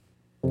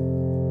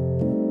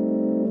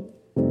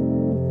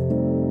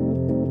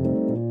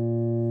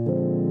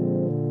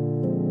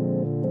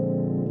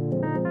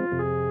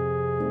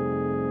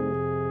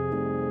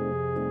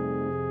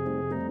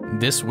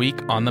This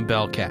week on the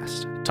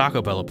Bellcast,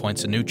 Taco Bell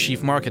appoints a new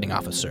chief marketing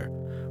officer.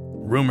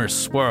 Rumors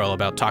swirl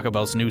about Taco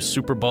Bell's new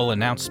Super Bowl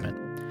announcement.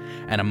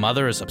 And a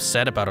mother is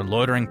upset about a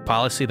loitering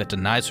policy that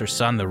denies her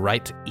son the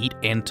right to eat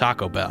in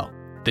Taco Bell.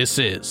 This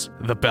is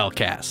the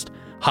Bellcast,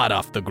 hot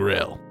off the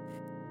grill.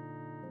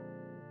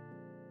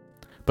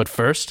 But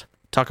first,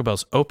 Taco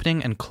Bell's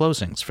opening and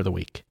closings for the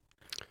week.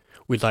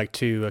 We'd like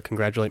to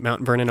congratulate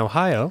Mount Vernon,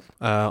 Ohio,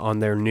 on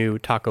their new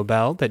Taco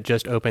Bell that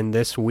just opened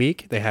this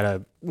week. They had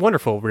a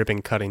wonderful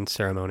ribbon-cutting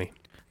ceremony.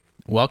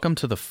 Welcome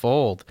to the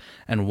fold.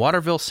 And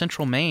Waterville,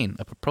 Central Maine,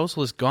 a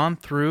proposal has gone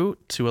through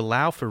to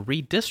allow for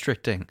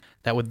redistricting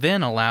that would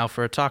then allow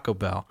for a Taco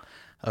Bell.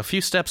 A few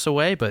steps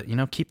away, but,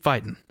 keep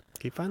fighting.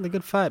 Keep fighting the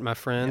good fight, my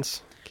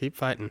friends. Yep. Keep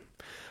fighting.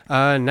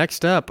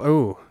 Next up,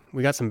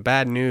 we got some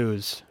bad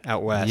news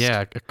out west.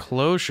 Yeah, a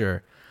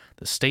closure.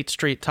 The State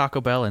Street Taco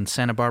Bell in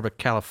Santa Barbara,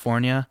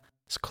 California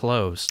is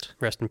closed.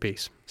 Rest in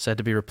peace. Said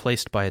to be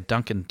replaced by a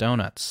Dunkin'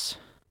 Donuts.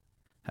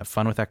 Have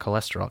fun with that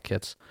cholesterol,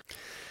 kids.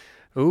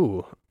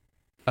 Ooh.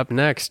 Up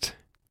next,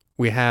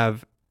 we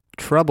have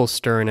trouble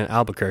stirring in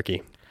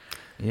Albuquerque.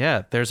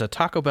 Yeah, there's a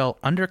Taco Bell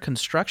under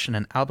construction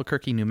in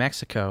Albuquerque, New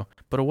Mexico,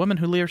 but a woman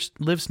who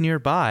lives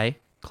nearby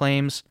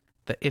claims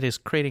that it is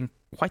creating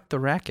quite the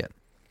racket.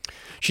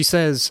 She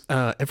says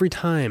every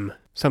time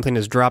something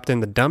is dropped in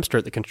the dumpster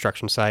at the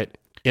construction site,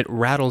 it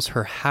rattles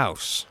her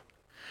house.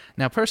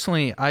 Now,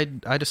 personally, I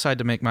decide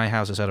to make my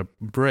houses out of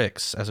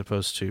bricks as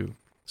opposed to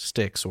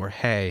sticks or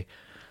hay.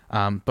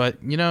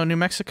 But, New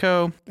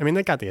Mexico... I mean,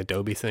 they got the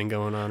Adobe thing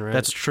going on, right?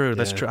 That's true.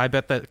 That's true. I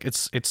bet that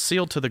it's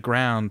sealed to the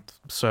ground,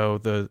 so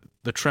the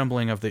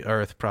trembling of the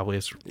earth probably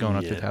is going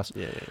up through the house.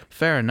 Yeah.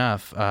 Fair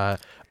enough.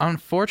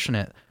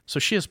 Unfortunate. So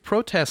she is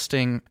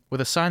protesting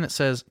with a sign that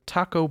says,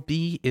 Taco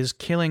B is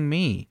killing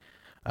me.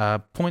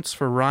 Points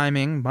for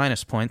rhyming,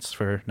 minus points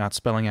for not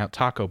spelling out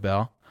Taco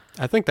Bell.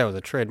 I think that was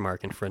a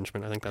trademark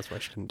infringement. I think that's why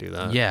she didn't do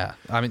that. Yeah.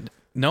 I mean,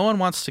 no one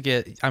wants to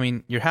get... I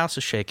mean, your house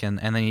is shaken,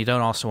 and then you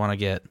don't also want to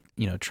get...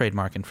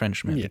 trademark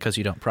infringement because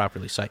you don't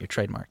properly cite your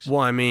trademarks.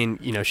 Well, I mean,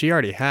 she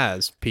already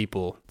has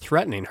people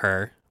threatening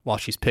her while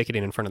she's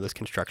picketing in front of this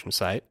construction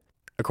site.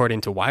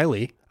 According to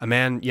Wiley, a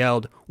man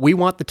yelled, "We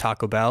want the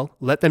Taco Bell.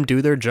 Let them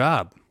do their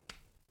job."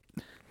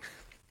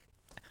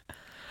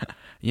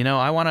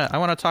 I want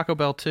a Taco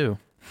Bell too.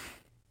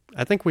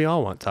 I think we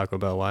all want Taco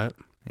Bell, Wyatt.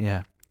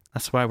 Yeah,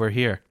 that's why we're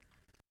here.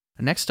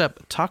 Next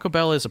up, Taco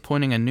Bell is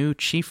appointing a new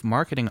chief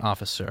marketing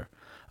officer,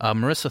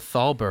 Marissa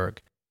Thalberg.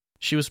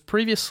 She was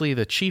previously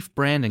the chief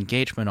brand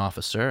engagement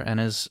officer and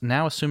is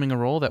now assuming a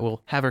role that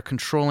will have her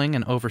controlling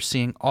and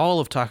overseeing all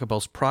of Taco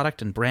Bell's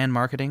product and brand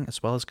marketing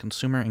as well as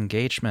consumer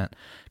engagement.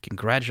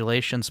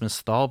 Congratulations,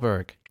 Ms.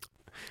 Thalberg.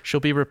 She'll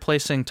be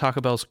replacing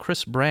Taco Bell's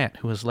Chris Brandt,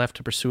 who has left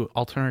to pursue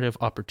alternative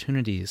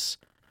opportunities.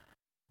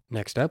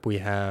 Next up, we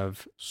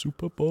have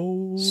Super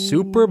Bowl.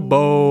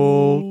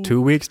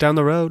 2 weeks down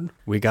the road.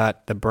 We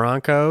got the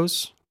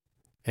Broncos,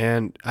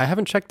 and I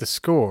haven't checked the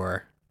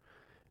score.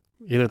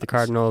 Either the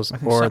Cardinals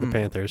or the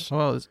Panthers.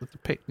 Well,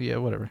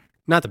 whatever.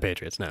 Not the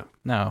Patriots, no.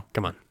 No.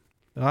 Come on.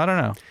 I don't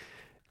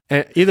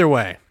know. Either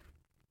way,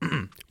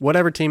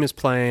 whatever team is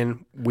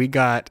playing, we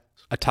got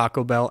a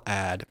Taco Bell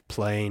ad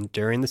playing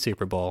during the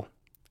Super Bowl.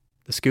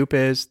 The scoop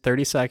is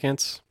 30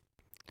 seconds,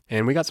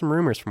 and we got some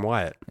rumors from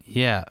Wyatt.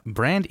 Yeah.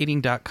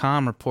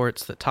 Brandeating.com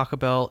reports that Taco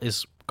Bell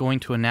is going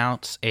to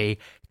announce a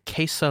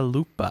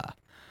quesalupa,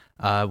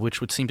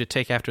 which would seem to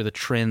take after the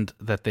trend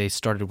that they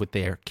started with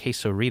their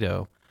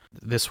quesarito.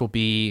 This will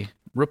be,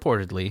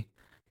 reportedly,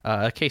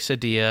 a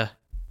quesadilla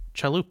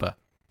chalupa.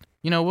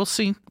 We'll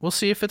see. We'll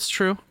see if it's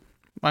true.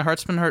 My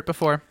heart's been hurt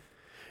before.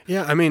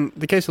 Yeah, I mean,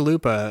 the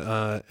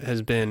quesalupa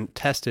has been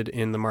tested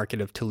in the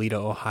market of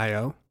Toledo,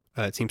 Ohio.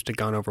 It seems to have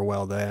gone over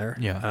well there.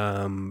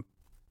 Yeah.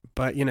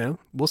 But,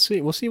 we'll see.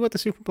 We'll see what the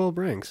Super Bowl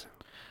brings.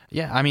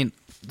 Yeah, I mean,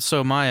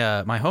 so my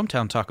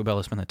hometown Taco Bell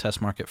has been the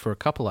test market for a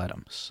couple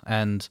items,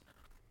 and...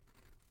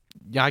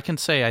 yeah, I can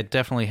say I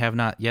definitely have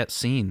not yet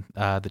seen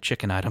the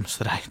chicken items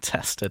that I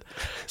tested.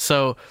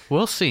 So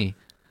we'll see.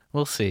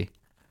 We'll see.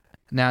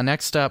 Now,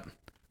 next up,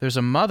 there's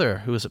a mother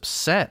who is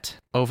upset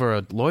over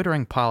a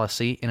loitering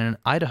policy in an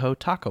Idaho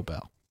Taco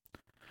Bell.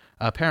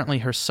 Apparently,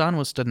 her son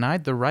was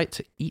denied the right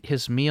to eat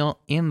his meal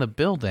in the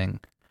building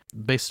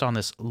based on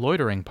this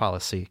loitering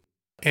policy.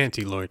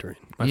 Anti-loitering.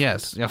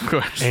 Yes, of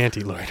course.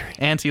 Anti-loitering.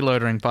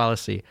 Anti-loitering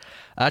policy.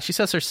 She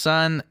says her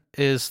son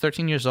is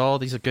 13 years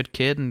old. He's a good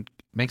kid and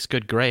makes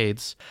good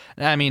grades.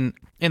 I mean,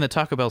 in the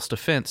Taco Bell's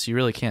defense, you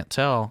really can't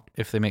tell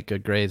if they make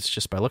good grades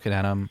just by looking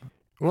at them.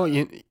 Well,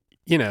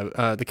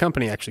 the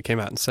company actually came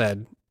out and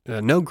said,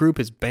 no group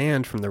is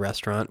banned from the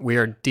restaurant. We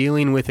are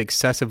dealing with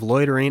excessive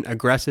loitering,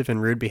 aggressive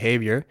and rude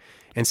behavior,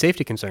 and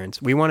safety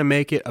concerns. We want to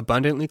make it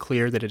abundantly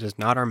clear that it is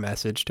not our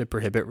message to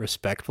prohibit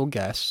respectful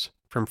guests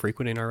from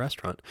frequenting our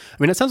restaurant. I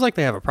mean, it sounds like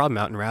they have a problem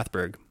out in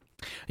Rathburg.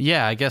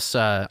 Yeah, I guess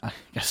a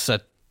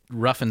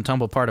rough and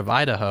tumble part of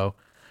Idaho.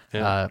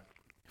 Yeah.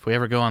 If we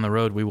ever go on the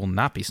road, we will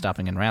not be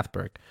stopping in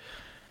Rathburg.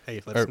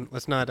 Hey,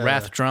 let's not...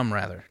 Rathdrum,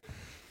 rather.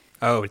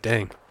 Oh,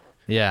 dang.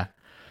 Yeah.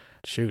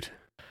 Shoot.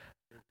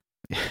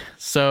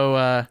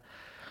 So,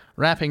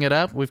 Wrapping it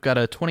up, we've got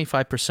a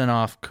 25%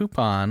 off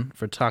coupon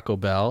for Taco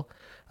Bell.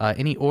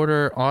 Any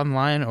order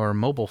online or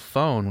mobile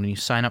phone when you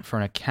sign up for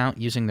an account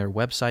using their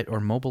website or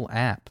mobile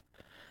app.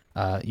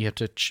 You have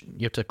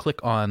to click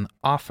on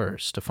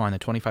offers to find the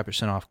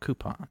 25% off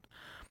coupon.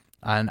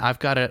 And I've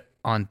got it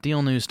on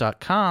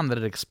dealnews.com that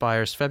it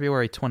expires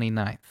February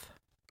 29th.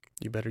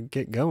 You better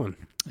get going.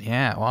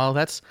 Yeah, well,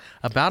 that's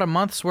about a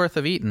month's worth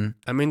of eating.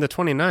 I mean, the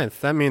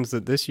 29th, that means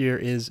that this year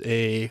is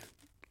a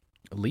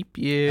leap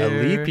year. A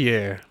leap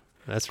year.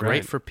 That's right.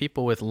 Great for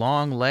people with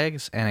long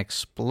legs and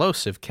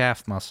explosive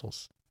calf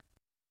muscles.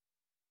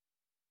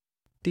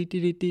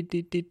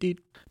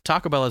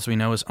 Taco Bell, as we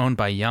know, is owned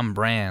by Yum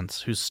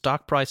Brands, whose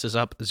stock price is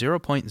up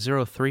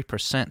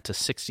 0.03% to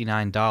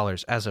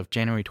 $69 as of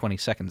January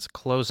 22nd's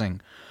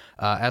closing.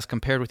 As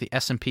compared with the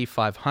S&P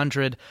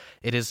 500,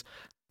 it is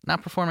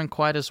not performing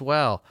quite as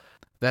well.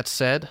 That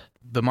said,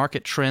 the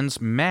market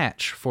trends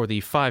match for the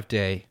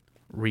 5-day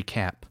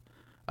recap.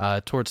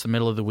 Towards the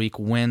middle of the week,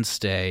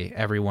 Wednesday,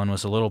 everyone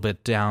was a little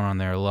bit down on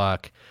their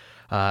luck.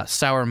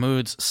 Sour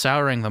moods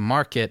souring the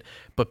market,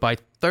 but by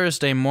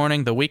Thursday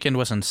morning, the weekend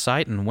was in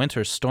sight, and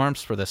winter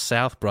storms for the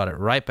South brought it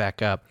right back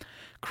up,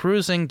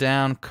 cruising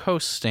down,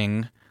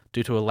 coasting,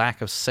 due to a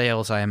lack of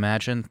sales, I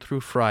imagine,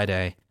 through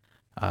Friday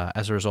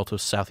as a result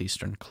of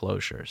southeastern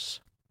closures.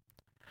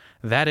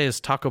 That is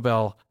Taco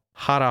Bell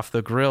hot off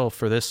the grill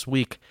for this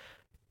week,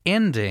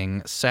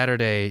 ending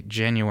Saturday,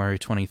 January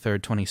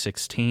 23rd,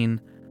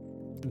 2016.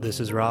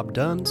 This is Rob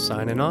Dunn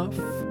signing off.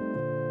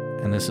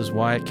 And this is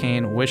Wyatt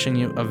Kane wishing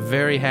you a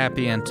very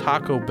happy and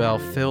Taco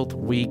Bell-filled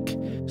week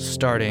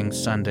starting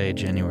Sunday,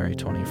 January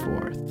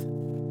 24th.